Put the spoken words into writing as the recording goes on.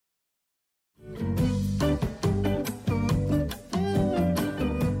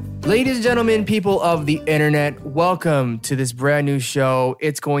Ladies and gentlemen, people of the internet, welcome to this brand new show.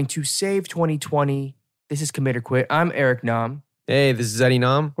 It's going to save 2020. This is Commit or Quit. I'm Eric Nam. Hey, this is Eddie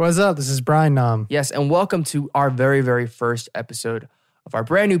Nam. What's up? This is Brian Nam. Yes, and welcome to our very, very first episode of our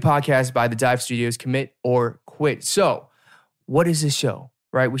brand new podcast by the Dive Studios, Commit or Quit. So, what is this show,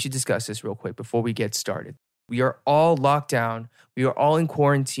 right? We should discuss this real quick before we get started. We are all locked down. We are all in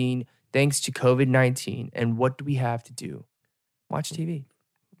quarantine thanks to COVID-19. And what do we have to do? Watch TV.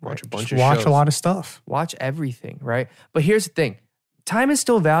 Watch a bunch Just of watch shows. a lot of stuff. Watch everything, right? But here's the thing. Time is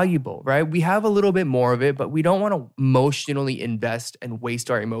still valuable, right? We have a little bit more of it, but we don't want to emotionally invest and waste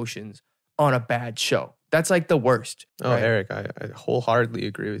our emotions on a bad show. That's like the worst. Oh, right? Eric, I wholeheartedly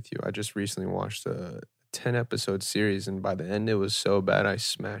agree with you. I just recently watched a 10-episode series, and by the end, it was so bad, I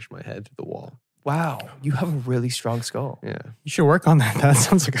smashed my head through the wall. Wow, you have a really strong skull. Yeah. You should work on that. That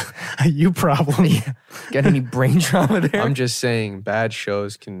sounds like a you problem. Got any brain trauma there? I'm just saying, bad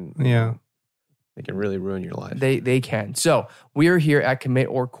shows can they can really ruin your life. They can. So we are here at Commit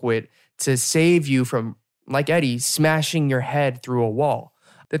or Quit to save you from, like Eddie, smashing your head through a wall.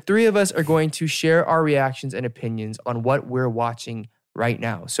 The three of us are going to share our reactions and opinions on what we're watching right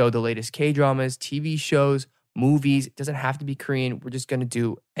now. So the latest K-dramas, TV shows, movies. It doesn't have to be Korean. We're just going to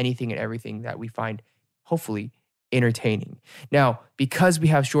do anything and everything that we find, hopefully, entertaining. Now, because we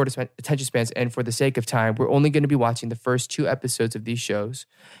have short attention spans and for the sake of time, we're only going to be watching the first 2 episodes of these shows.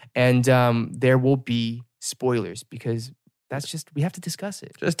 And there will be spoilers because that's just, we have to discuss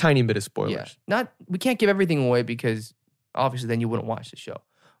it. Just a tiny bit of spoilers. Yeah. We can't give everything away because obviously then you wouldn't watch the show.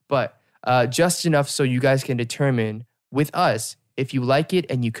 But just enough so you guys can determine with us if you like it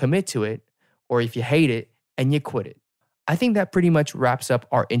and you commit to it, or if you hate it and you quit it. I think that pretty much wraps up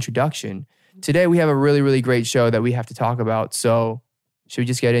our introduction. Today we have a really, really great show that we have to talk about. So should we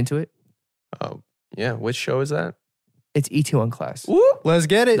just get into it? Oh, yeah. Which show is that? It's Itaewon Class. Woo, let's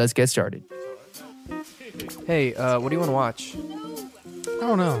get it. Let's get started. Hey, what do you want to watch? I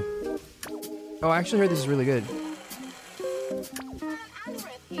don't know. Oh, I actually heard this is really good.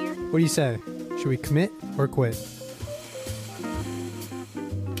 What do you say? Should we commit or quit?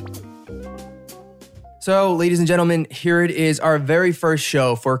 So, ladies and gentlemen, here it is, our very first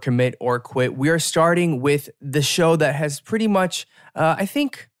show for Commit or Quit. We are starting with the show that has pretty much, I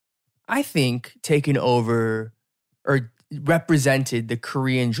think, taken over or represented the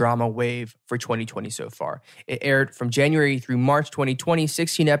Korean drama wave for 2020 so far. It aired from January through March 2020,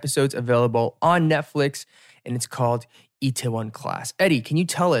 16 episodes available on Netflix, and it's called Itaewon Class. Eddie, can you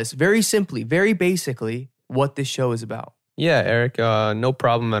tell us very simply, very basically, what this show is about? Yeah, Eric, no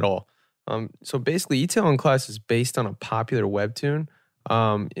problem at all. So basically, Itaewon Class is based on a popular webtoon,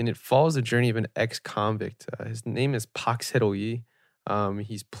 and it follows the journey of an ex-convict. His name is Park Se-ro-yi.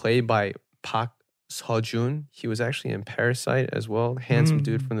 He's played by Park Seo-joon. He was actually in Parasite as well, handsome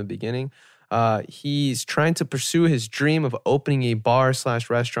dude from the beginning. He's trying to pursue his dream of opening a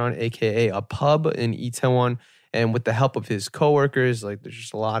bar/restaurant, aka a pub in Itaewon, and with the help of his coworkers, like there's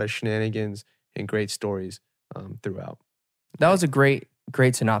just a lot of shenanigans and great stories throughout. That was a great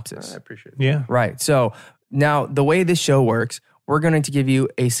synopsis. I appreciate it. Yeah. Right. So now the way this show works, we're going to give you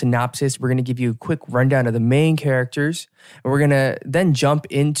a synopsis. We're going to give you a quick rundown of the main characters. And we're going to then jump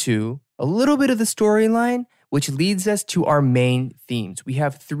into a little bit of the storyline, which leads us to our main themes. We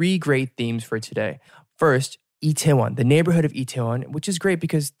have 3 great themes for today. First, Itaewon, the neighborhood of Itaewon, which is great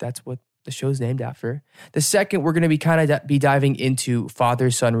because that's what the show's named after. The second, we're going to be diving into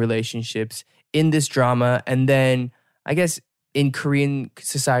father-son relationships in this drama. And then, I guess, in Korean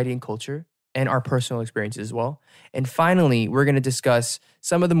society and culture and our personal experiences as well. And finally, we're going to discuss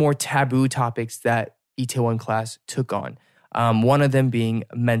some of the more taboo topics that Itaewon Class took on. One of them being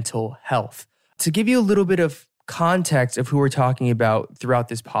mental health. To give you a little bit of context of who we're talking about throughout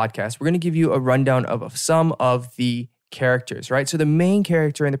this podcast, we're going to give you a rundown of some of the characters, right? So the main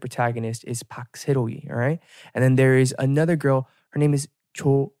character and the protagonist is Park Se-ro-yi, all right? And then there is another girl, her name is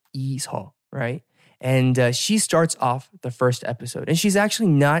Cho Lee-seo, right? And she starts off the first episode. And she's actually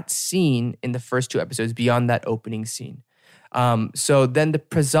not seen in the first 2 episodes beyond that opening scene. So then the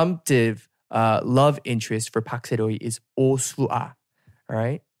presumptive love interest for Park Se-ro-yi is Oh Soo-ah, all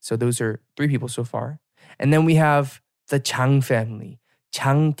right? So those are 3 people so far. And then we have the Chang family.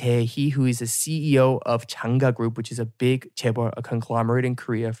 Chang Tae-hee, who is the CEO of Changga Group, which is a big chaebol, a conglomerate in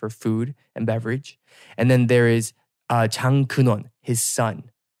Korea for food and beverage. And then there is Chang Keun-won, his son,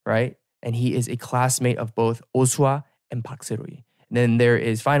 right? And he is a classmate of both Oh Soo-ah and Park Se-ro-yi. And then there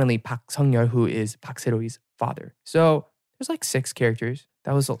is finally Park Sung-yeol, who is Park Se-ro-yi's father. So there's like 6 characters.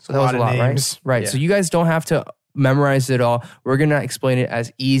 That was a lot, right? Right. Yeah. So you guys don't have to memorize it all. We're going to explain it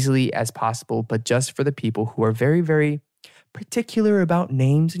as easily as possible, but just for the people who are very, very particular about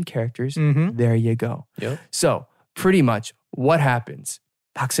names and characters, there you go. Yep. So pretty much what happens,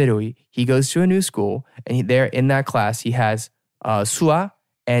 Park Se-ryoi, he goes to a new school and there in that class, he has Sua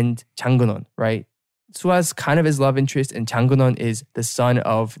and Jang Gun-won, right? Sua's kind of his love interest and Jang Gun-won is the son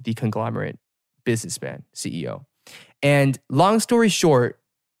of the conglomerate businessman, CEO. And long story short,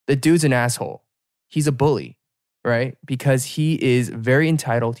 the dude's an asshole. He's a bully, right? Because he is very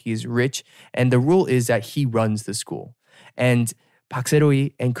entitled, he's rich, and the rule is that he runs the school. And Park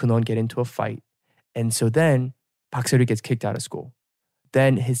Se-ryoi and Kun-won get into a fight. And so then Park Se-ryoi gets kicked out of school.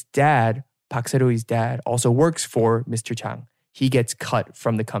 Then his dad, Park Se-ryooi's dad, also works for Mr. Chang. He gets cut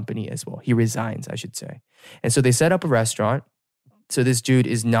from the company as well. He resigns, I should say. And so they set up a restaurant. So this dude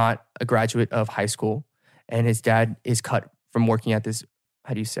is not a graduate of high school. And his dad is cut from working at this,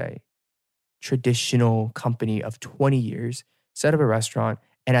 how do you say, traditional company of 20 years, set up a restaurant.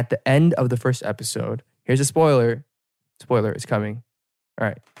 And at the end of the first episode, here's a spoiler. Spoiler is coming. All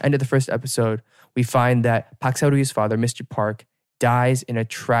right. End of the first episode, we find that Park Se-ryooi's father, Mr. Park, dies in a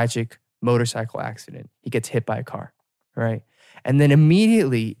tragic motorcycle accident. He gets hit by a car, right? And then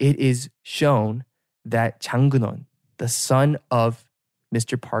immediately it is shown that Jang Gun-won, the son of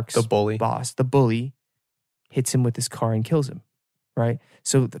Mr. Park's boss, the bully, hits him with his car and kills him, right?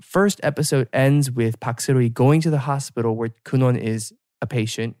 So the first episode ends with Park Se-ryoi going to the hospital where Kun-won is a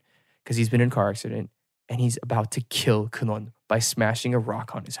patient because he's been in a car accident and he's about to kill Kun-won by smashing a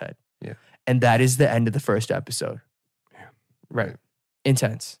rock on his head. Yeah. And that is the end of the first episode. Yeah. Right.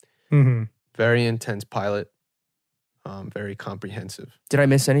 Intense. Mm-hmm. Very intense pilot. Very comprehensive. Did I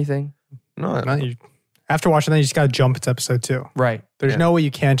miss anything? No. After watching that, you just got to jump into episode 2. Right. There's no way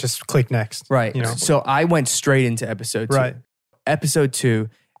you can't just click next. Right. You know? So I went straight into episode 2. Right. Episode 2,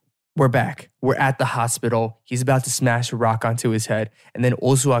 we're back. We're at the hospital. He's about to smash a rock onto his head. And then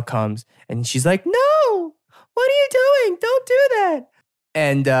Osua comes and she's like, no, what are you doing? Don't do that.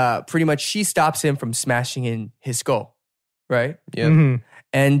 And pretty much she stops him from smashing in his skull. Right? Yeah. Mm-hmm.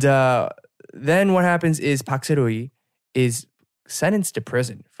 And then what happens is Park Se-ryoi is sentenced to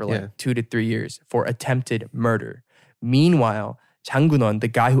prison for 2 to 3 years for attempted murder. Meanwhile, Jang Gun-won, the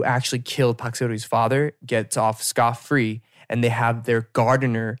guy who actually killed Park Se-ryooi's father, gets off scot-free and they have their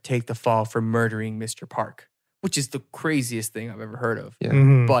gardener take the fall for murdering Mr. Park, which is the craziest thing I've ever heard of. Yeah.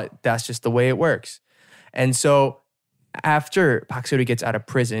 Mm-hmm. But that's just the way it works. And so after Park Se-ryoi gets out of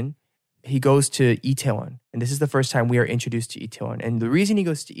prison, he goes to Itaewon. And this is the first time we are introduced to Itaewon. And the reason he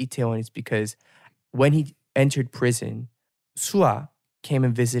goes to Itaewon is because when he entered prison, Sua came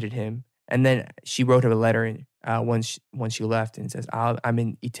and visited him. And then she wrote him a letter when she left and says, I'm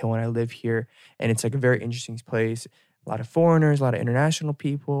in Itaewon, I live here. And it's like a very interesting place. A lot of foreigners, a lot of international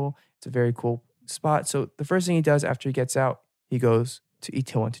people. It's a very cool spot. So the first thing he does after he gets out, he goes to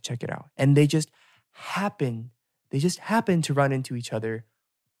Itaewon to check it out. And they just happen to run into each other.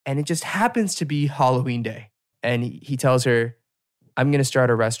 And it just happens to be Halloween day. And he tells her, I'm going to start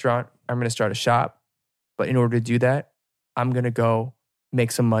a restaurant. I'm going to start a shop. But in order to do that, I'm going to go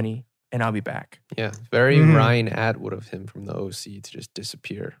make some money and I'll be back. Yeah. Very Ryan Atwood of him from the OC to just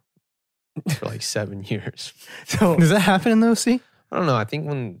disappear for like 7 years. So Does that happen in the OC? I don't know. I think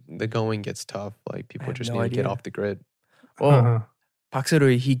when the going gets tough, like people just need to get off the grid. well, Park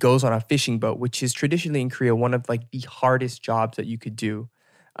Se-ryoi, he goes on a fishing boat, which is traditionally in Korea one of like the hardest jobs that you could do.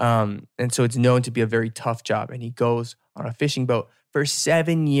 And so it's known to be a very tough job. And he goes on a fishing boat for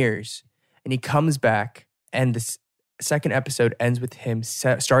 7 years. And he comes back and the second episode ends with him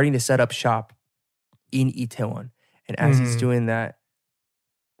starting to set up shop in Itaewon. And as he's doing that,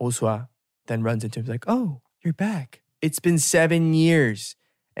 Osua then runs into him. He's like, oh, you're back. It's been 7 years.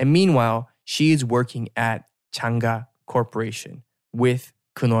 And meanwhile, she is working at Changa Corporation with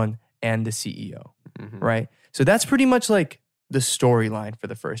Kun-won and the CEO, right? So that's pretty much like the storyline for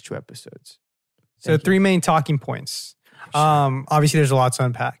the first 2 episodes. So 3 main talking points. Obviously, there's a lot to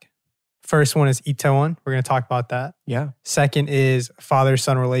unpack. First one is Itaewon. We're going to talk about that. Yeah. Second is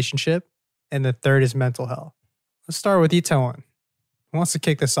father-son relationship. And the third is mental health. Let's start with Itaewon. Who wants to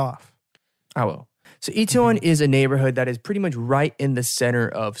kick this off? I will. So Itaewon is a neighborhood that is pretty much right in the center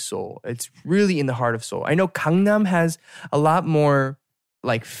of Seoul. It's really in the heart of Seoul. I know Gangnam has a lot more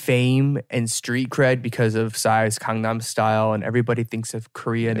like fame and street cred because of Psy's Gangnam Style, and everybody thinks of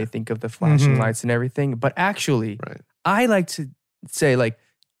Korea and they think of the flashing lights and everything. But actually, I like to say like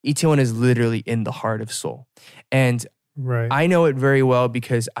Itaewon is literally in the heart of Seoul. And I know it very well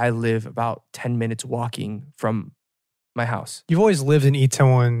because I live about 10 minutes walking from my house. You've always lived in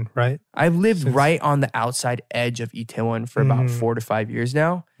Itaewon, right? I've lived right on the outside edge of Itaewon for about 4 to 5 years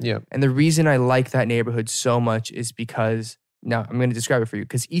now. Yeah. And the reason I like that neighborhood so much is because, now I'm going to describe it for you,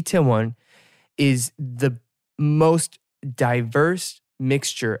 because Itaewon is the most diverse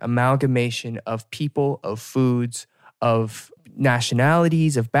mixture, amalgamation of people, of foods, of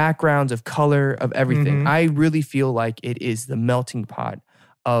nationalities, of backgrounds, of color, of everything. Mhm. I really feel like it is the melting pot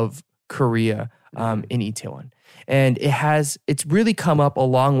of Korea in Itaewon. And it's really come up a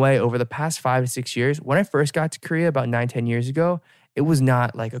long way over the past 5 to 6 years. When I first got to Korea about 9-10 years ago, it was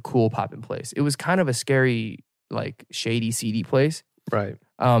not like a cool poppin' place. It was kind of a scary, like shady, seedy place. Right.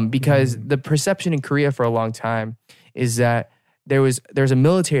 Because the perception in Korea for a long time is that there's a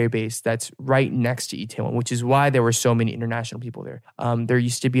military base that's right next to Itaewon, which is why there were so many international people there. There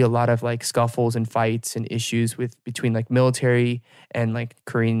used to be a lot of like scuffles and fights and issues between like military and like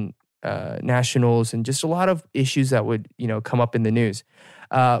Korean nationals, and just a lot of issues that would come up in the news.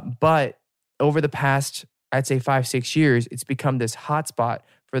 But over the past, I'd say 5-6 years, it's become this hotspot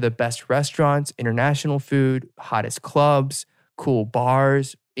for the best restaurants, international food, hottest clubs, cool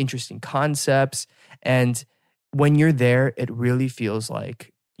bars, interesting concepts. And when you're there, it really feels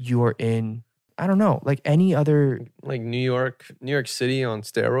like you're in, I don't know, like any other. Like New York City on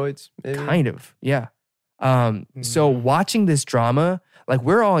steroids, maybe? Kind of, yeah. So watching this drama, like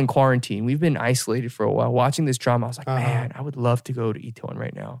we're all in quarantine. We've been isolated for a while. Watching this drama, I was like, man, I would love to go to Itaewon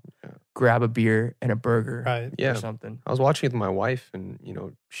right now. Yeah. Grab a beer and a burger Yeah. or something. I was watching it with my wife, and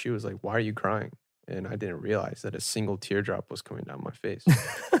she was like, "Why are you crying?" And I didn't realize that a single teardrop was coming down my face.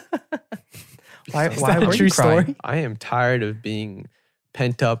 Why Is that a were true you crying? story? I am tired of being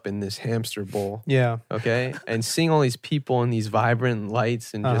pent up in this hamster bowl. Yeah. Okay. And seeing all these people and these vibrant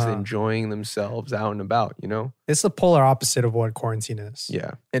lights and just enjoying themselves out and about, It's the polar opposite of what quarantine is.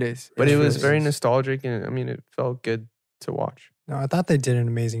 Yeah. It is. But it was really very is. nostalgic, and I mean, it felt good to watch. No, I thought they did an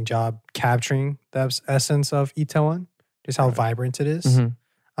amazing job capturing the essence of Itaewon, just how vibrant it is.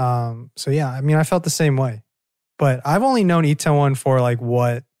 Mhm. So yeah, I mean, I felt the same way. But I've only known Itaewon for like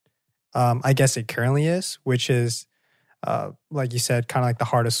what I guess it currently is, which is like you said, kind of like the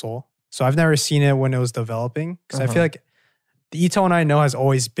heart of Seoul. So I've never seen it when it was developing, because I feel like the Itaewon I know has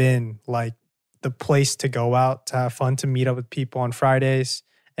always been like the place to go out, to have fun, to meet up with people on Fridays,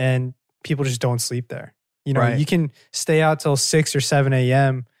 and people just don't sleep there. Right. You can stay out till 6 or 7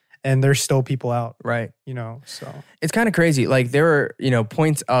 a.m. and there's still people out. Right. So It's kind of crazy. Like there were,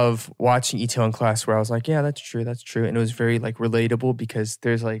 points of watching Itaewon class where I was like, yeah, that's true. And it was very like relatable, because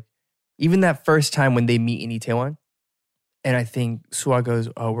there's like, even that first time when they meet in Itaewon, and I think Suwa goes,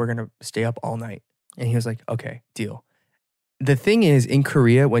 oh, we're going to stay up all night. And he was like, okay, deal. The thing is, in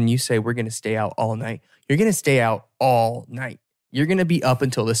Korea, when you say we're going to stay out all night, you're going to stay out all night. You're going to be up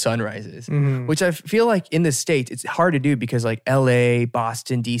until the sun rises, which I feel like in the States, it's hard to do, because like LA,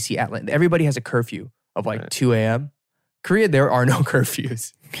 Boston, DC, Atlanta, everybody has a curfew of like 2 a.m. Korea, there are no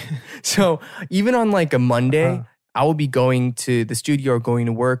curfews. So even on like a Monday, I will be going to the studio or going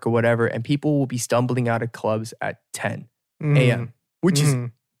to work or whatever, and people will be stumbling out of clubs at 10 a.m., which is,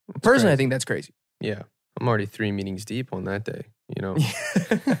 personally, I think that's crazy. Yeah. I'm already 3 meetings deep on that day,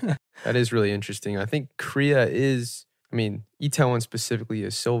 That is really interesting. I think Korea Itaewon specifically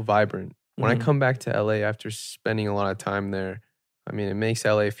is so vibrant. When I come back to LA after spending a lot of time there, it makes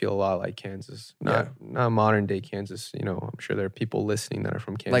LA feel a lot like Kansas. Not modern day Kansas. I'm sure there are people listening that are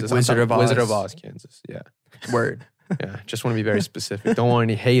from Kansas. Like Wizard of Oz. Wizard of Oz, Kansas. Yeah. Word. Yeah. Just want to be very specific. Don't want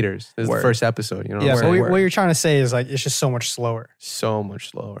any haters. This is the first episode, Yeah, so what you're trying to say is like it's just so much slower. So much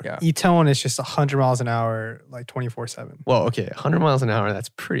slower. Yeah. Itaewon is just 100 miles an hour, like 24/7. Well, okay, 100 miles an hour, that's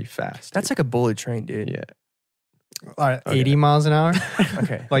pretty fast. That's like a bullet train, dude. Yeah. All right, 80 miles an hour?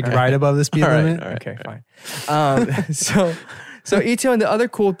 Okay. Like right above the speed limit? All right, Okay, fine. So Itaewon, the other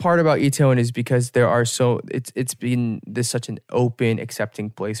cool part about Itaewon is because it's been such an open, accepting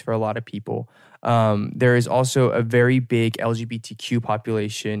place for a lot of people. There is also a very big LGBTQ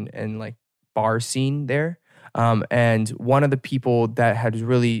population and like bar scene there. And one of the people that has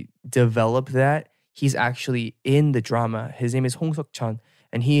really developed that, he's actually in the drama. His name is Hong Seok-chan,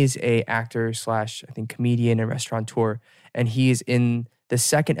 and he is a actor / I think comedian and restaurateur. And he is in the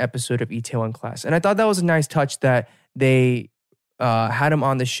second episode of Itaewon Class. And I thought that was a nice touch that they had him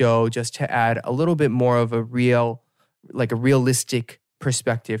on the show just to add a little bit more of a realistic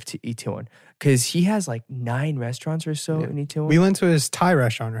perspective to Itaewon. Because he has like 9 restaurants or so in Itaewon. We went to his Thai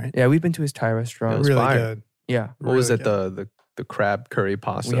restaurant, right? Yeah, we've been to his Thai restaurant. It was Really fire. good. Yeah. What was it? The crab curry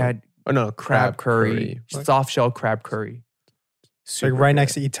pasta? We had crab curry, soft shell crab curry. It's like right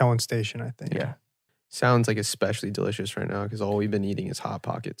next to Itaewon Station, I think. Yeah. Sounds like especially delicious right now, because all we've been eating is Hot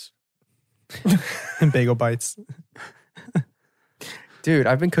Pockets. And bagel bites. Dude,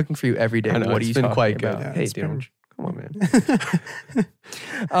 I've been cooking for you every day. I know, What are it's you been talking quite about? good. Yeah, Hey, it's dude, been- come Come on,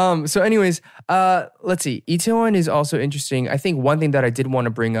 man. So anyways, let's see. Itaewon is also interesting. I think one thing that I did want to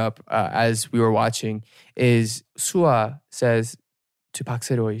bring up as we were watching is Sua says to Park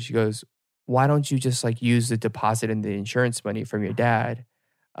Se-roi, she goes, why don't you just like use the deposit and the insurance money from your dad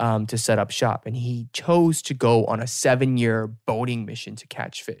to set up shop? And he chose to go on a 7-year boating mission to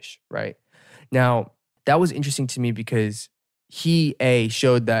catch fish, right? Now, that was interesting to me because he,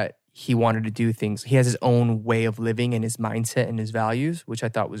 showed that he wanted to do things. He has his own way of living and his mindset and his values, which I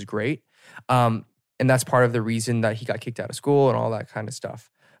thought was great. And that's part of the reason that he got kicked out of school and all that kind of stuff.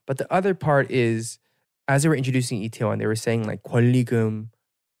 But the other part is, as they were introducing Itaewon, they were saying like 권리금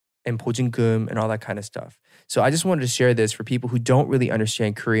and 보증금 and all that kind of stuff. So I just wanted to share this for people who don't really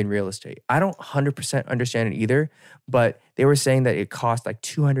understand Korean real estate. I don't 100% understand it either, but they were saying that it cost like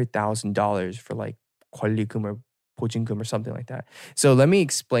 $200,000 for like 권리금 or 보증금 or something like that. So let me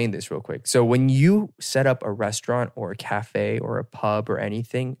explain this real quick. So when you set up a restaurant or a cafe or a pub or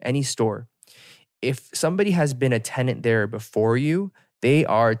anything, any store, if somebody has been a tenant there before you, they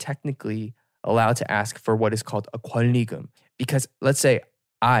are technically allowed to ask for what is called a 권리금. Because let's say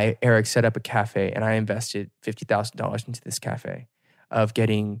I, Eric, set up a cafe and I invested $50,000 into this cafe of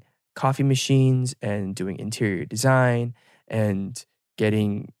getting coffee machines and doing interior design and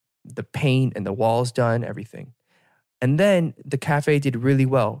getting the paint and the walls done, everything. And then the cafe did really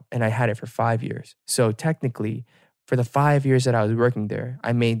well and I had it for 5 years. So technically, for the 5 years that I was working there,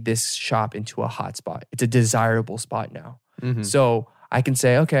 I made this shop into a hot spot. It's a desirable spot now. Mm-hmm. So I can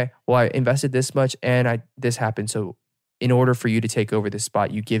say, okay, well, I invested this much and this happened. So in order for you to take over this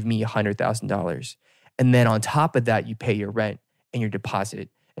spot, you give me $100,000. And then on top of that, you pay your rent and your deposit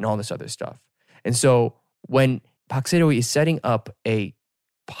and all this other stuff. And so when Park Se-roi is setting up a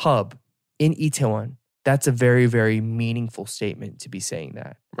pub in Itaewon, that's a very, very meaningful statement to be saying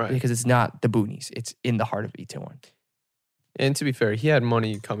that. Right. Because it's not the boonies. It's in the heart of Itaewon. And to be fair, he had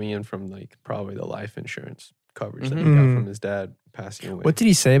money coming in from like probably the life insurance coverage that he Mm-hmm. got from his dad passing away. What did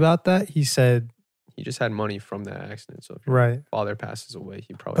he say about that? He said, He just had money from that accident. So if your right. father passes away,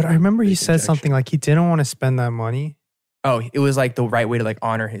 he probably. But I remember he said something like he didn't want to spend that money. Oh, it was like the right way to like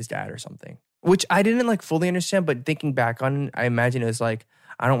honor his dad or something, which I didn't like fully understand. But thinking back on it, I imagine it was like,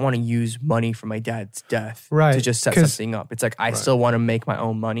 I don't want to use money from my dad's death Right, to just set 'cause- something up. It's like, I Right. still want to make my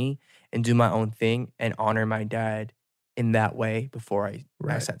own money and do my own thing and honor my dad in that way before I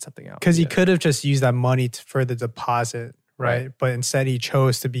Right. set something up. Because he Yeah. could have just used that money for the deposit, right? Right. But instead he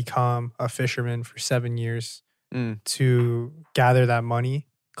chose to become a fisherman for 7 years Mm. to gather that money,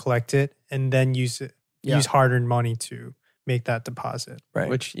 collect it, and then use hard-earned money to make that deposit. Right.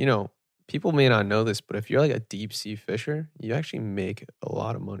 Which, you know, people may not know this, but if you're like a deep sea fisher, you actually make a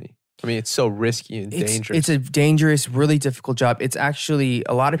lot of money. I mean, it's so risky and dangerous. It's a dangerous, really difficult job. It's actually,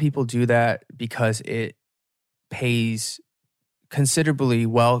 a lot of people do that because it pays considerably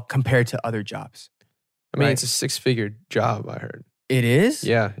well compared to other jobs. I mean, right. it's a 6-figure job, I heard. It is?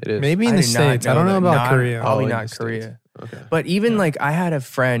 Yeah, it is. Maybe in I the did not States. I don't know that. about Not- Korea. Probably in not the Korea. States. Okay. But even Yeah. like I had a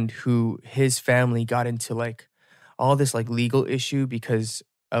friend who his family got into like all this like legal issue because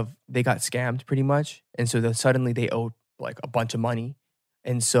of they got scammed pretty much. And so then suddenly they owed like a bunch of money.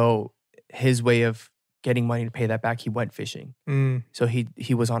 And so his way of getting money to pay that back, he went fishing. Mm, So he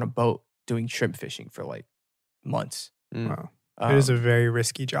was on a boat doing shrimp fishing for like months. Mm. wow. It is a Um, very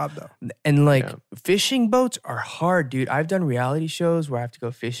risky job, though. and like Yeah. fishing boats are hard, dude. I've done reality shows where I have to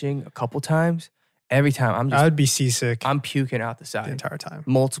go fishing a couple times. Every time I would be seasick I'm puking out the the side. entire time.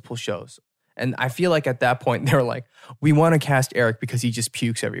 Multiple shows. And I feel like at that point they were like, we want to cast Eric because he just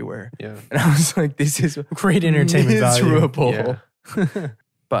pukes everywhere. Yeah. And I was like, this is Great entertainment value. miserable. Yeah.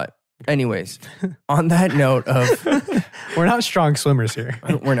 But anyways, on that note of We're not strong swimmers here.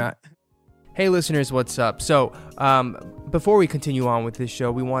 we're not. Hey listeners, what's up? So before we continue on with this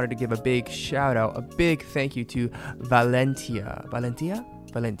show, we wanted to give a big shout out, a big thank you to Valentia.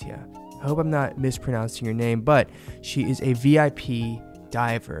 I hope I'm not mispronouncing your name, but she is a VIP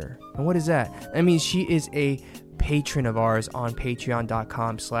diver. And what is that? I mean, she is a patron of ours on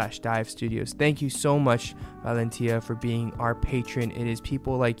patreon.com/dive studios. Thank you so much, Valentia, for being our patron. It is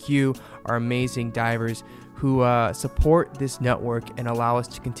people like you, our amazing divers, who support this network and allow us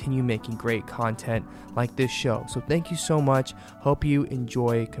to continue making great content like this show. So thank you so much. Hope you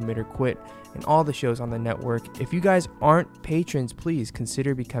enjoy Commit or Quit and all the shows on the network. If you guys aren't patrons, please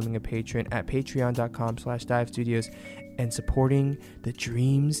consider becoming a patron at patreon.com/dive studios and supporting the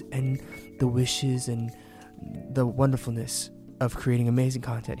dreams and the wishes and the wonderfulness of creating amazing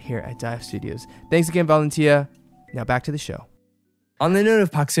content here at Dive Studios. Thanks again, Valentia. Now back to the show. On the note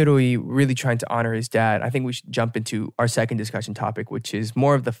of Park Se-roi really trying to honor his dad, I think we should jump into our second discussion topic, which is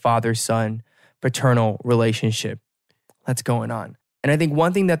more of the father-son paternal relationship that's going on. And I think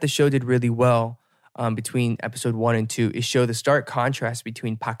one thing that the show did really well between episode 1 and 2 is show the stark contrast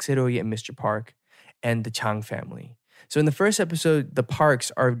between Park Se-rogi and Mr. Park and the Chang family. So in the first episode, the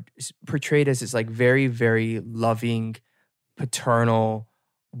Parks are portrayed as this like very, very loving, paternal,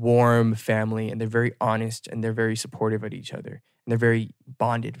 warm family, and they're very honest and they're very supportive of each other, and they're very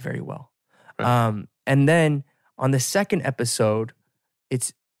bonded very well. Right. And then on the second episode,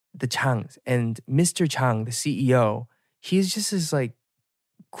 it's the Changs, and Mr. Chang, the CEO, he's just this like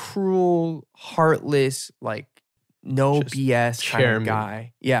cruel, heartless, like no Just BS kind chairman. of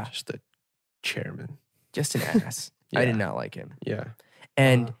guy. Yeah, Just a chairman. just an ass. I Yeah. did not like him. Yeah.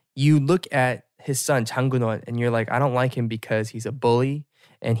 And you look at his son, Changgunwon, and you're like, I don't like him because he's a bully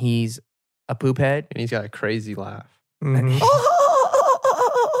and he's a poop head. And he's got a crazy laugh. Mhm.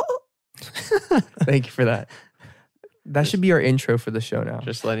 Thank you for that. That should be our intro for the show now.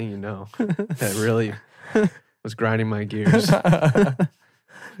 Just letting you know. That really was grinding my gears.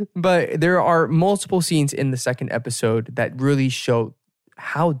 But there are multiple scenes in the second episode that really show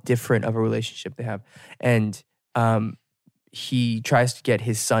how different of a relationship they have. And he tries to get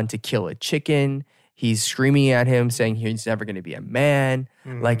his son to kill a chicken. He's screaming at him, saying he's never going to be a man.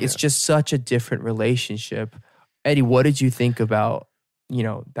 Mhm. Like, it's just such a different relationship. Eddie, what did you think about,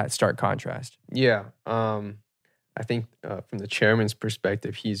 that stark contrast? Yeah. I think from the chairman's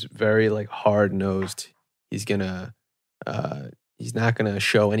perspective, he's very like hard nosed. He's not gonna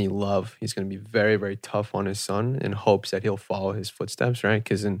show any love. He's gonna be very, very tough on his son in hopes that he'll follow his footsteps, right?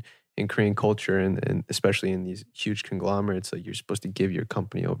 Because in Korean culture and especially in these huge conglomerates, like you're supposed to give your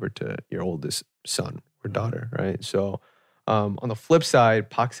company over to your oldest son or daughter, right? So on the flip side,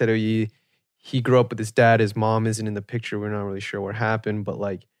 Park Se-rogi, he grew up with his dad. His mom isn't in the picture. We're not really sure what happened, but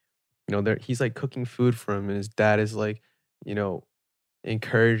like, he's like cooking food for him, and his dad is like,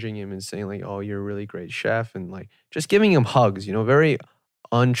 encouraging him and saying like, oh, you're a really great chef, and like just giving him hugs, very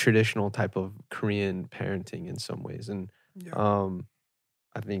untraditional type of Korean parenting in some ways. And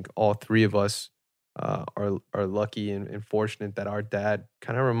I think all three of us are lucky and fortunate that our dad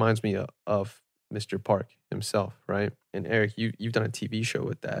kind of reminds me of Mr. Park himself, right? And Eric, you've done a TV show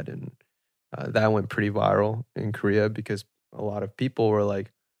with Dad, and that went pretty viral in Korea because a lot of people were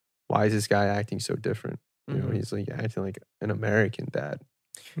like, why is this guy acting so different? He's like acting like an American dad.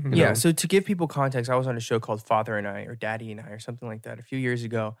 Yeah, so to give people context, I was on a show called Father and I or Daddy and I or something like that a few years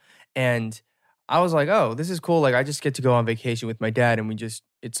ago. And I was like, oh, this is cool. Like, I just get to go on vacation with my dad, and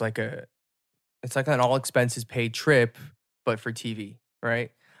it's like an all expenses paid trip, but for TV,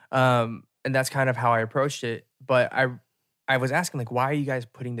 right? And that's kind of how I approached it. But I was asking, like, why are you guys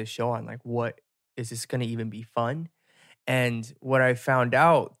putting this show on? Like, what is this going to even be fun? And what I found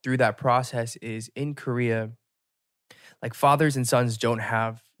out through that process is in Korea, like fathers and sons don't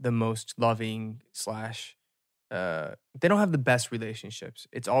have the most loving they don't have the best relationships.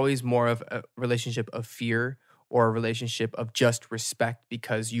 It's always more of a relationship of fear or a relationship of just respect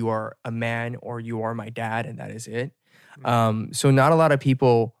because you are a man or you are my dad and that is it. So not a lot of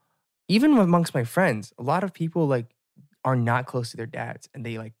people, even amongst my friends, a lot of people like are not close to their dads and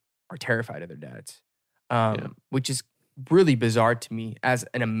they like are terrified of their dads, which is really bizarre to me as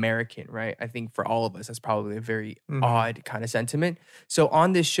an American, right? I think for all of us, that's probably a very odd kind of sentiment. So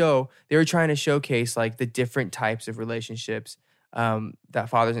on this show, they were trying to showcase like the different types of relationships that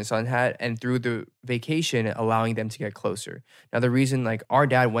fathers and sons had, and through the vacation, allowing them to get closer. Now, the reason like our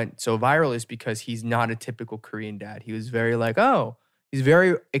dad went so viral is because he's not a typical Korean dad. He was very like, he's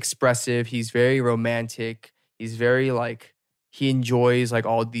very expressive. He's very romantic. He's very like, he enjoys like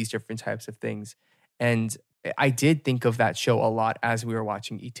all these different types of things. And I did think of that show a lot as we were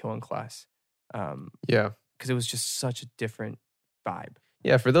watching Itaewon Class. Because it was just such a different vibe.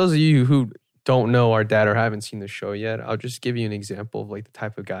 Yeah, for those of you who don't know our dad or haven't seen the show yet, I'll just give you an example of like the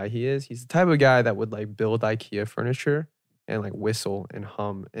type of guy he is. He's the type of guy that would like build IKEA furniture and like whistle and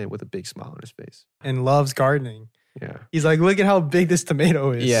hum and with a big smile on his face. And loves gardening. Yeah. He's like, look at how big this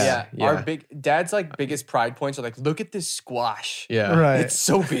tomato is. Yeah. Our dad's like biggest pride points are like, look at this squash. Yeah. Right. It's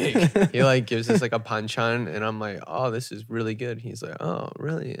so big. He like gives us like a panchan and I'm like, oh, this is really good. He's like, oh,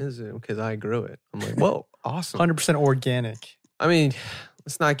 really? Is it? Because I grew it. I'm like, whoa, awesome. 100% organic. I mean,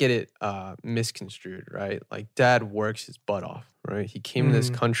 let's not get it misconstrued, right? Like dad works his butt off, right? He came to this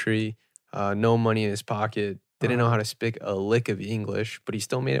country, no money in his pocket, didn't know how to speak a lick of English, but he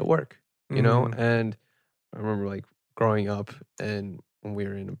still made it work, you know? And I remember like growing up and when we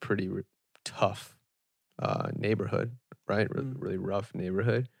were in a pretty tough neighborhood, right? Really rough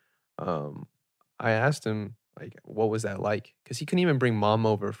neighborhood. I asked him like, what was that like? Because he couldn't even bring mom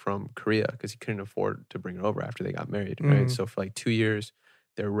over from Korea because he couldn't afford to bring her over after they got married, right? So for like 2 years,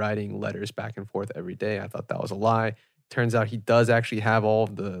 they're writing letters back and forth every day. I thought that was a lie. turns out he does actually have all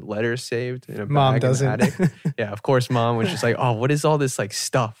of the letters saved in a Mom bag doesn't. in the attic. Yeah, of course, mom was just like, oh, what is all this like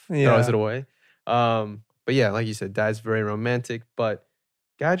stuff? Throws it away. But yeah, like you said, dad's very romantic, but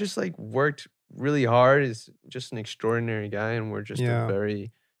guy just like worked really hard, is just an extraordinary guy, and we're just a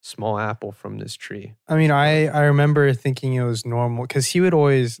very small apple from this tree. I mean, I remember thinking it was normal because he would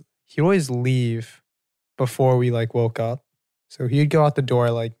always leave before we like woke up. So he'd go out the door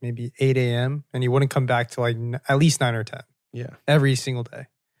like maybe 8 a.m. and he wouldn't come back till like at least 9 or 10. Yeah. Every single day.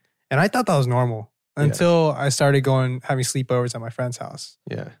 And I thought that was normal until I started having sleepovers at my friend's house.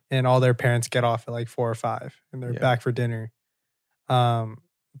 Yeah. And all their parents get off at like 4 or 5 and they're back for dinner. But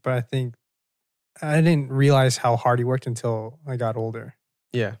I think I didn't realize how hard he worked until I got older.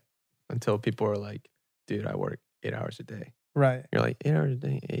 Yeah. Until people were like, dude, I work 8 hours a day. Right. You're like, 8 hours a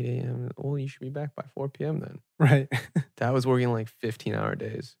day, 8 a.m. Well, you should be back by 4 p.m. then. Right. Dad was working like 15-hour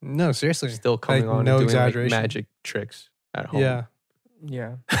days. No, seriously. Still coming like, on no and doing like exaggeration. magic tricks at home. Yeah.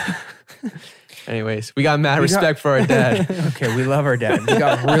 Yeah. Anyways, we got mad respect for our dad. Okay, we love our dad. We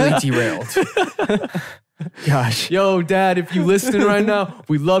got really derailed. Gosh. Yo, dad, if you listening right now,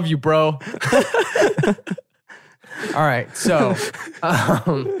 we love you, bro. All right. So,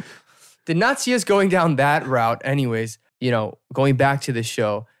 did not see us going down that route. Anyways, going back to the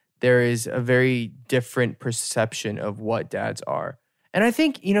show, there is a very different perception of what dads are. And I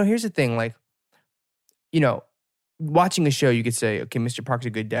think, here's the thing, like, watching a show, you could say, okay, Mr. Park's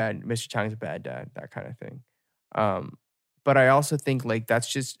a good dad, Mr. Chang's a bad dad, that kind of thing. But I also think like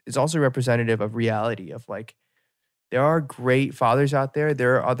it's also representative of reality of like, there are great fathers out there.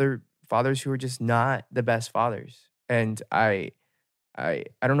 There are other fathers who are just not the best fathers. And I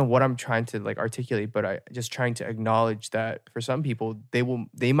don't know what I'm trying to like articulate, but I just trying to acknowledge that for some people,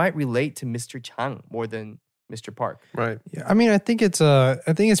 they might relate to Mr. Chang more than Mr. Park. Right. Yeah. I mean, I think it's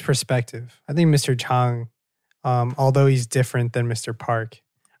perspective. I think Mr. Chang, although he's different than Mr. Park,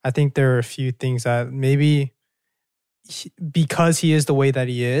 I think there are a few things that maybe because he is the way that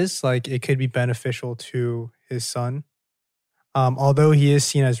he is, like it could be beneficial to his son. Although he is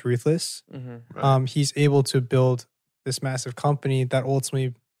seen as ruthless, Right. He's able to build this massive company that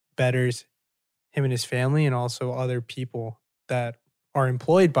ultimately betters him and his family and also other people that are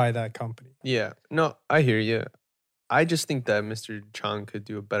employed by that company. Yeah. No, I hear you. I just think that Mr. Chang could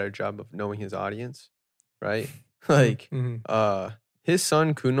do a better job of knowing his audience, right? Like, his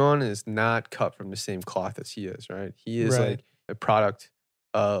son Kunon is not cut from the same cloth as he is, right? He is like a product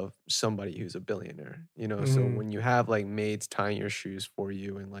of somebody who's a billionaire, So when you have like maids tying your shoes for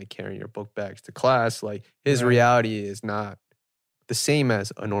you and like carrying your book bags to class, like his reality is not the same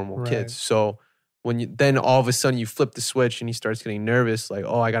as a normal kid's. So when then all of a sudden you flip the switch and he starts getting nervous, like,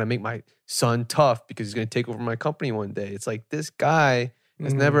 oh, I got to make my son tough because he's going to take over my company one day. It's like this guy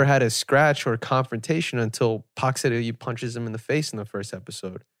has never had a scratch or a confrontation until Park Se-ryul punches him in the face in the first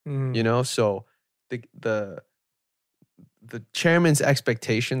episode. So the chairman's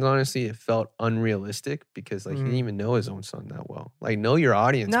expectations, honestly, it felt unrealistic because like he didn't even know his own son that well. Like, know your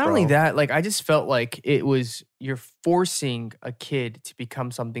audience. Not bro. only that, like I just felt like you're forcing a kid to become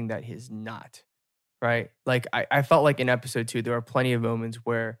something that he's not, right? Like I felt like in episode 2 there were plenty of moments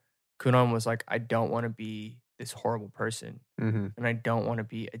where Kunon was like, I don't want to be this horrible person, and I don't want to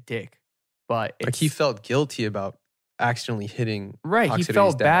be a dick, but like he felt guilty about accidentally hitting. Right, Park he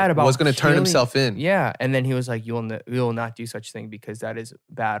Se-ryul's felt dad. bad about was going to turn himself in. Yeah, and then he was like, "You will not do such thing because that is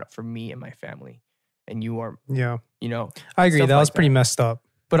bad for me and my family, and you are." Yeah, I agree. That was pretty messed up.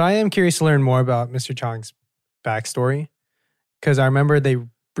 But I am curious to learn more about Mr. Chang's backstory because I remember they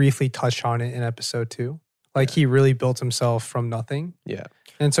briefly touched on it in episode 2. Like he really built himself from nothing. Yeah,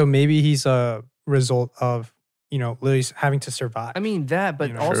 and so maybe he's a result of literally having to survive. I mean that,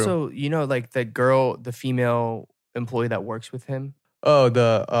 but also like the female employee that works with him. Oh,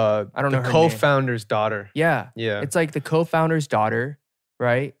 the I don't know her co-founder's daughter. Yeah. Yeah. It's like the co-founder's daughter,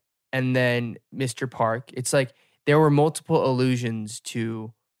 right? And then Mr. Park. It's like there were multiple allusions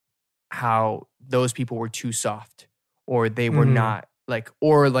to how those people were too soft or they were not like,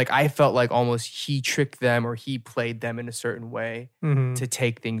 or like I felt like almost he tricked them or he played them in a certain way to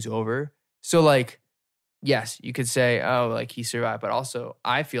take things over. So like, yes, you could say, oh, like he survived, but also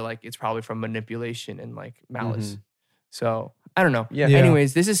I feel like it's probably from manipulation and like malice. So I don't know. Yeah.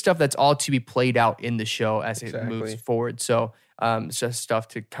 Anyways, this is stuff that's all to be played out in the show as it moves forward. So it's just stuff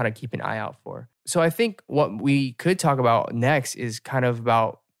to kind of keep an eye out for. So I think what we could talk about next is kind of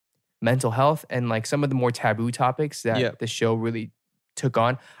about mental health and like some of the more taboo topics that the show really took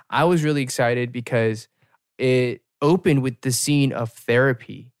on. I was really excited because it opened with the scene of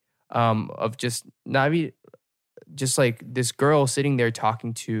therapy. Of just like this girl sitting there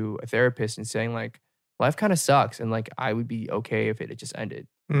talking to a therapist and saying like, life kind of sucks, and like I would be okay if it had just ended.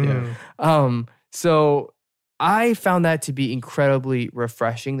 Mhm. So I found that to be incredibly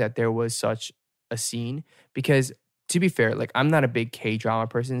refreshing that there was such a scene, because to be fair, like I'm not a big K-drama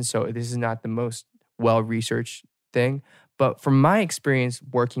person, so this is not the most well-researched thing. But from my experience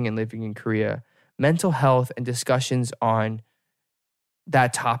working and living in Korea, mental health and discussions on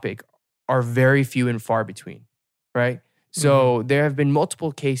that topic are very few and far between, right? So there have been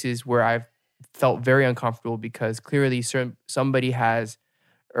multiple cases where I've felt very uncomfortable because clearly somebody has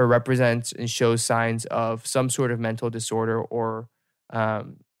or represents and shows signs of some sort of mental disorder or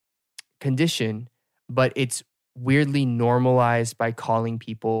condition, but it's weirdly normalized by calling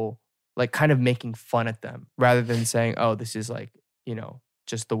people, like kind of making fun at them rather than saying, oh, this is like,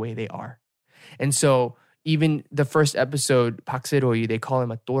 just the way they are. And so even the first episode, Park Se-royi, they call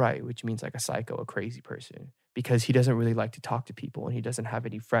him a torai, which means like a psycho, a crazy person, because he doesn't really like to talk to people and he doesn't have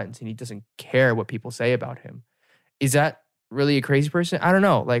any friends and he doesn't care what people say about him. Is that really a crazy person? I don't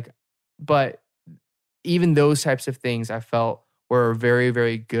know. But even those types of things I felt were a very,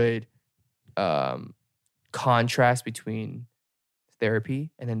 very good contrast between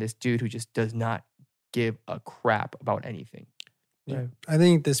therapy and then this dude who just does not give a crap about anything. Yeah. I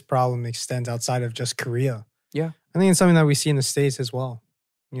think this problem extends outside of just Korea. Yeah. I think it's something that we see in the States as well.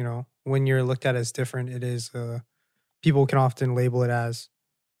 When you're looked at as different, it is, people can often label it as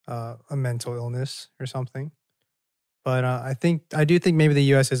a mental illness or something. But I do think maybe the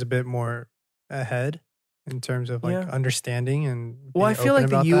U.S. is a bit more ahead in terms of like understanding and well, I feel open like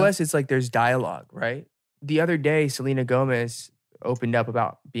the about U.S. that. it's like there's dialogue, right? The other day, Selena Gomez opened up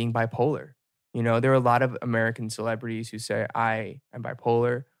about being bipolar. There are a lot of American celebrities who say, I am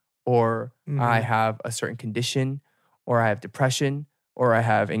bipolar, or I have a certain condition, or I have depression, or I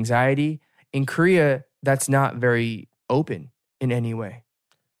have anxiety. In Korea, that's not very open in any way.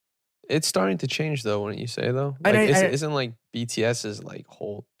 It's starting to change though, wouldn't you say though? Like, isn't like BTS's like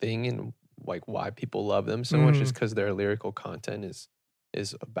whole thing and like why people love them so much is because their lyrical content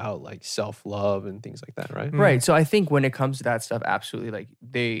is about like self-love and things like that, right? Right. So I think when it comes to that stuff, absolutely, like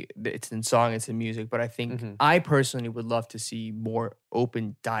it's in song, it's in music, but I think I personally would love to see more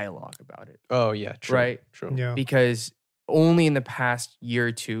open dialogue about it. Oh yeah, true. Right? True. Yeah. Because only in the past year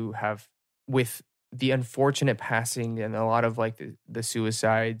or two with the unfortunate passing and a lot of like the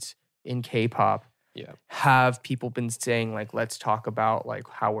suicides in K-pop, have people been saying like, let's talk about like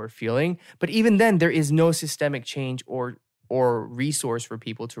how we're feeling. But even then, there is no systemic change or resource for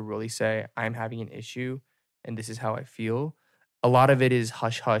people to really say, I'm having an issue and this is how I feel. A lot of it is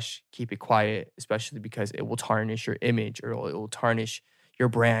hush hush, keep it quiet, especially because it will tarnish your image or it will tarnish your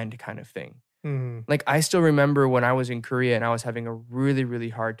brand kind of thing. Like I still remember when I was in Korea and I was having a really, really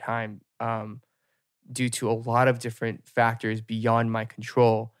hard time due to a lot of different factors beyond my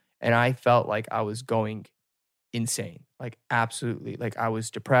control. And I felt like I was going insane, like absolutely. Like I was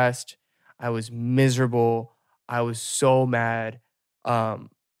depressed. I was miserable. I was so mad. And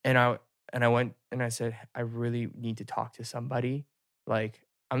I went and I said, I really need to talk to somebody. Like,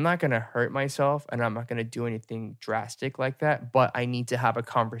 I'm not going to hurt myself and I'm not going to do anything drastic like that, but I need to have a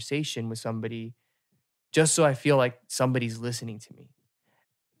conversation with somebody just so I feel like somebody's listening to me.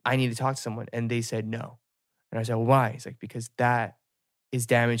 I need to talk to someone. And they said no. And I said, well, why? He's like, because that is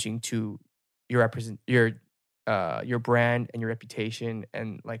damaging to your brand and your reputation,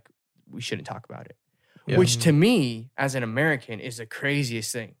 and like we shouldn't talk about it. Yeah. Which to me, as an American, is the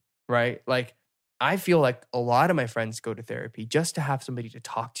craziest thing, right? Like I feel like a lot of my friends go to therapy just to have somebody to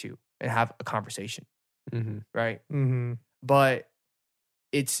talk to and have a conversation, right? But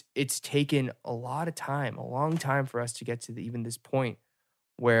it's taken a lot of time, a long time for us to get to even this point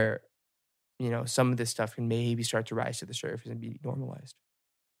where some of this stuff can maybe start to rise to the surface and be normalized.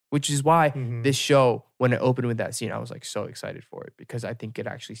 Which is why this show, when it opened with that scene, I was like so excited for it because I think it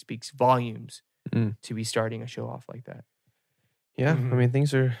actually speaks volumes to be starting a show off like that. Yeah, I mean,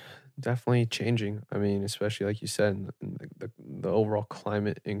 things are definitely changing. I mean, especially like you said, the overall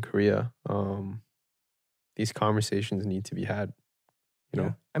climate in Korea. These conversations need to be had. You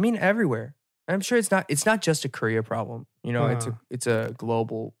know, I mean, everywhere. I'm sure it's not just a Korea problem. It's a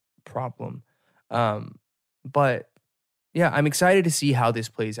global problem. But yeah, I'm excited to see how this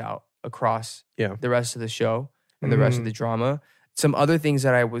plays out across the rest of the show and the rest of the drama. Some other things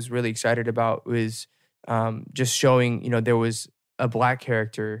that I was really excited about was just showing, there was a Black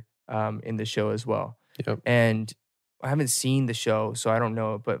character in the show as well. Yep. And I haven't seen the show, so I don't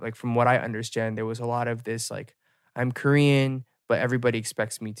know. But like from what I understand, there was a lot of this like, I'm Korean, but everybody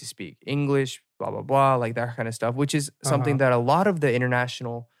expects me to speak English, blah, blah, blah, like that kind of stuff, which is something that a lot of the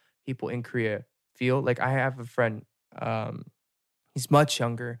international people in Korea feel. Like I have a friend, he's much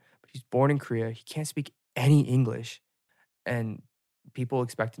younger, but He's born in Korea. He can't speak any English. And people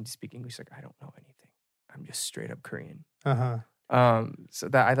expect him to speak English. Like, I don't know anything. I'm just straight up Korean. So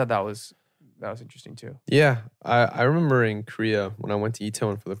that I thought that was interesting too. Yeah, I remember in Korea when I went to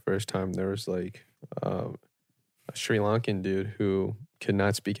Itaewon for the first time, there was like a Sri Lankan dude who could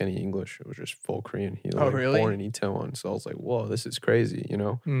not speak any English. It was just full Korean. He was really? born in Itaewon, so I was like, whoa, this is crazy, you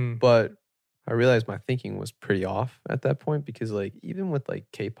know. Mm. But I realized my thinking was pretty off at that point because like even with like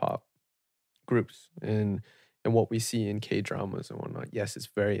K-pop groups and what we see in K-dramas and whatnot, yes, it's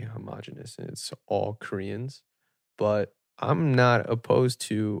very homogenous and it's all Koreans, but I'm not opposed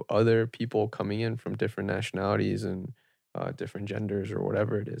to other people coming in from different nationalities and different genders or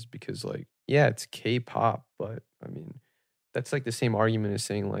whatever it is because like, yeah, it's K-pop, but I mean, that's like the same argument as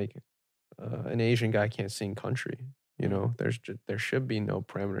saying like an Asian guy can't sing country. You know, there should be no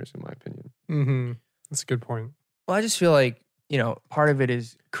parameters in my opinion. Mm-hmm. That's a good point. Well, I just feel like, you know, part of it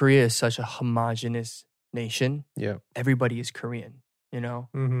is Korea is such a homogenous nation. Yeah. Everybody is Korean, you know?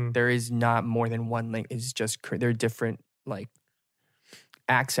 Mm-hmm. There is not more than one language. It's just, there are different like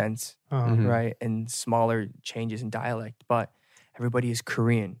accents, Mhm. right? And smaller changes in dialect, but everybody is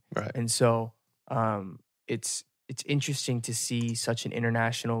Korean. Right. And so it's interesting to see such an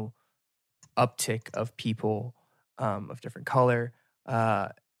international uptick of people of different color.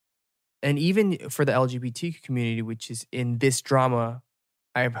 And even for the LGBTQ community, which is in this drama,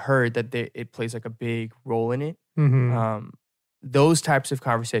 I've heard that it plays like a big role in it. Mm-hmm. Those types of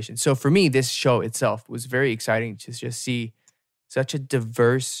conversations. So for me, this show itself was very exciting to just see such a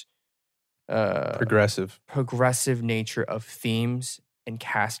diverse, progressive nature of themes and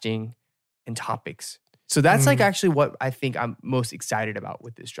casting and topics. So that's like actually what I think I'm most excited about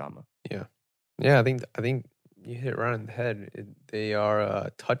with this drama. Yeah, I think you hit it right on the head. They are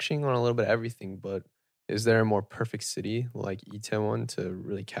touching on a little bit of everything, but is there a more perfect city like Itaewon to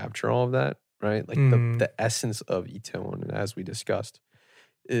really capture all of that? Right, like the essence of Itaewon, and as we discussed,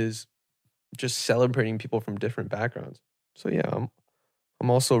 is just celebrating people from different backgrounds. So yeah, I'm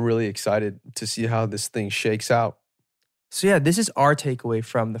also really excited to see how this thing shakes out. So yeah, this is our takeaway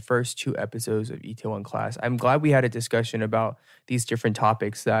from the first 2 episodes of Itaewon Class. I'm glad we had a discussion about these different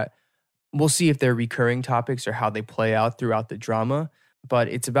topics that we'll see if they're recurring topics or how they play out throughout the drama. But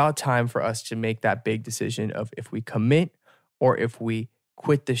it's about time for us to make that big decision of if we commit or if we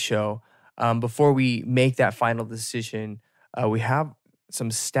quit the show. Before we make that final decision, we have some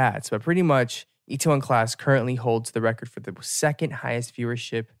stats. But pretty much, Itaewon Class currently holds the record for the second highest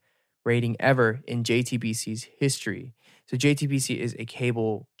viewership rating ever in JTBC's history. So JTBC is a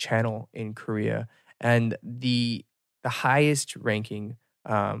cable channel in Korea, and the highest ranking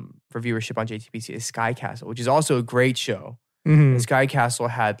for viewership on JTBC is Sky Castle, which is also a great show. Mm-hmm. And Sky Castle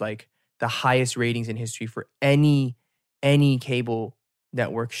had like the highest ratings in history for any cable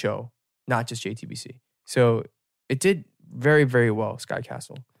network show, not just JTBC. So it did very, very well, Sky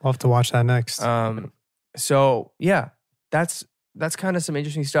Castle. We'll have to watch that next. So yeah, that's kind of some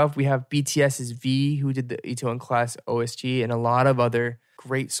interesting stuff. We have BTS's V, who did the Itaewon Class OST, and a lot of other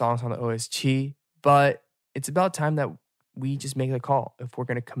great songs on the OST. But it's about time that we just make the call if we're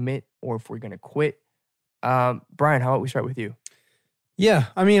going to commit or if we're going to quit. Brian, how about we start with you? Yeah,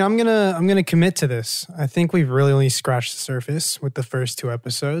 I mean, I'm gonna commit to this. I think we've really only scratched the surface with the first 2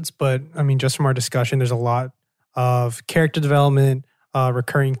 episodes, but I mean, just from our discussion, there's a lot of character development,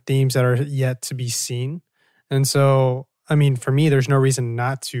 recurring themes that are yet to be seen, and so I mean, for me, there's no reason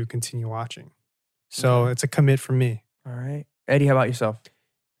not to continue watching. So It's a commit for me. All right, Eddie, how about yourself?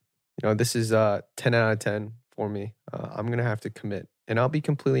 You know, this is 10 out of 10 for me. I'm gonna have to commit, and I'll be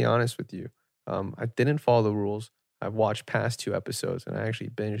completely honest with you. I didn't follow the rules. I've watched past 2 episodes, and I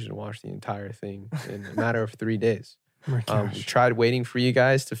actually binged and watched the entire thing in a matter of 3 days. Oh my gosh. We tried waiting for you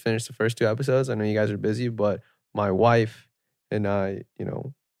guys to finish the first 2 episodes. I know you guys are busy, but my wife and I, you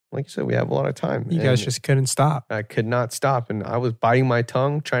know, like you said, we have a lot of time. You guys just couldn't stop. I could not stop, and I was biting my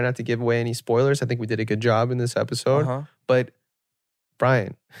tongue, trying not to give away any spoilers. I think we did a good job in this episode. But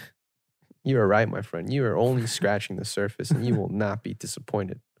Brian, you are right, my friend. You are only scratching the surface, and you will not be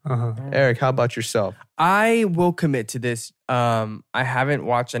disappointed. Eric, how about yourself? I will commit to this. I haven't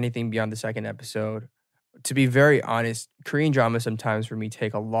watched anything beyond the 2nd episode. To be very honest, Korean dramas sometimes for me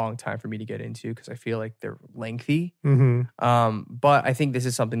take a long time for me to get into because I feel like they're lengthy. But I think this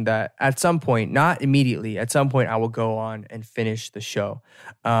is something that at some point, not immediately, at some point I will go on and finish the show.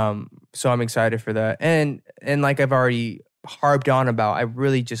 So I'm excited for that. And like I've already harped on about, I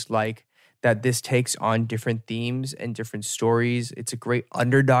really just like that this takes on different themes and different stories. It's a great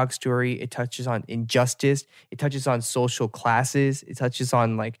underdog story. It touches on injustice. It touches on social classes. It touches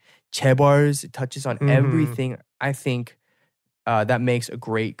on like chaebols. It touches on everything I think that makes a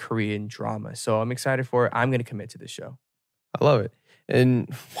great Korean drama. So I'm excited for it. I'm going to commit to this show. I love it.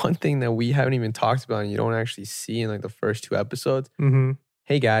 And one thing that we haven't even talked about and you don't actually see in like the first 2 episodes,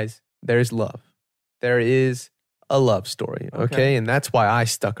 hey guys, there's love. There is a love story, okay? And that's why I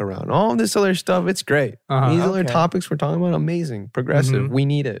stuck around. All this other stuff, it's great. These other topics we're talking about, amazing, progressive. We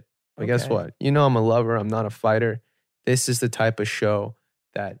need it. But guess what? You know I'm a lover. I'm not a fighter. This is the type of show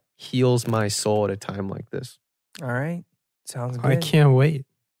that heals my soul at a time like this. All right. Sounds good. I can't wait.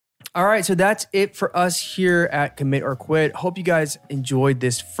 All right, so that's it for us here at Commit or Quit. Hope you guys enjoyed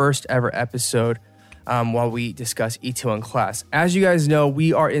this first ever episode while we discuss Itaewon Class. As you guys know,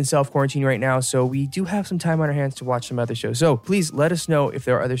 we are in self-quarantine right now, so we do have some time on our hands to watch some other shows. So please let us know if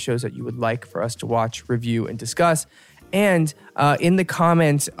there are other shows that you would like for us to watch, review, and discuss. And in the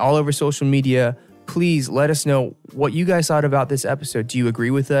comments all over social media, please let us know what you guys thought about this episode. Do you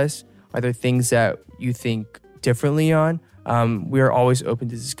agree with us? Are there things that you think differently on? We are always open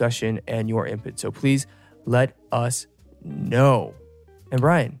to discussion and your input. So please let us know. And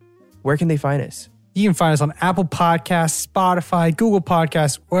Brian, where can they find us? You can find us on Apple Podcasts, Spotify, Google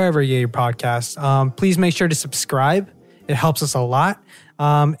Podcasts, wherever you get your podcasts. Please make sure to subscribe. It helps us a lot.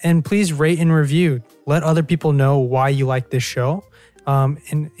 And please rate and review. Let other people know why you like this show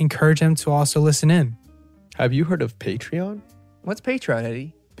and encourage them to also listen in. Have you heard of Patreon? What's Patreon,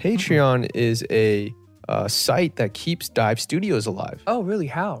 Eddie? Patreon is a site that keeps Dive Studios alive. Oh, really?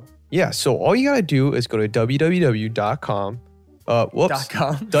 How? Yeah, so all you gotta do is go to www.com.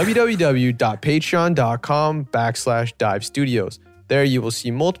 www.patreon.com/Dive Studios. There you will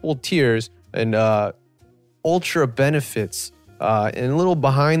see multiple tiers and ultra benefits and little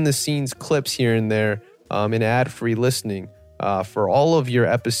behind the scenes clips here and there and ad-free listening for all of your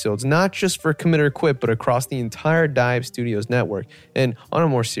episodes, not just for Commit or Quit, but across the entire Dive Studios network. And on a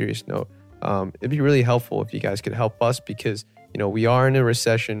more serious note, it'd be really helpful if you guys could help us because, you know, we are in a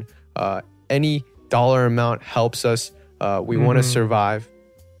recession. Any dollar amount helps us. We want to survive,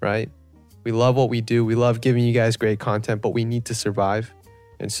 right? We love what we do. We love giving you guys great content, but we need to survive.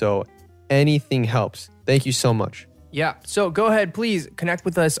 And so anything helps. Thank you so much. Yeah. So go ahead, please connect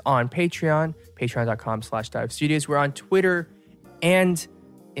with us on Patreon, patreon.com/Dive Studios. We're on Twitter and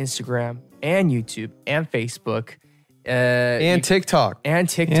Instagram and YouTube and Facebook. And TikTok. And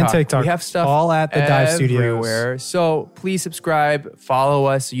TikTok. We have stuff all at the Dive everywhere. Studios. So please subscribe, follow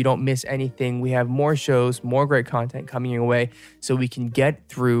us so you don't miss anything. We have more shows, more great content coming your way so we can get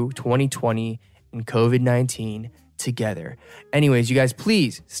through 2020 and COVID-19 together. Anyways, you guys,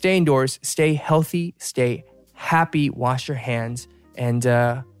 please stay indoors, stay healthy, stay happy, wash your hands, and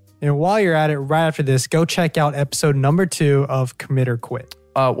while you're at it, right after this, go check out episode number 2 of Commit or Quit.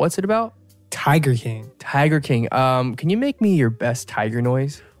 What's it about? Tiger King. Tiger King. Can you make me your best tiger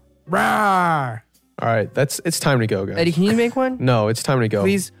noise? Rawr. All right, it's time to go, guys. Eddie, can you make one? No, it's time to go.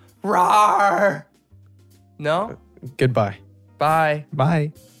 Please. Rawr. No? Goodbye. Bye.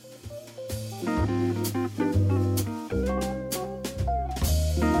 Bye.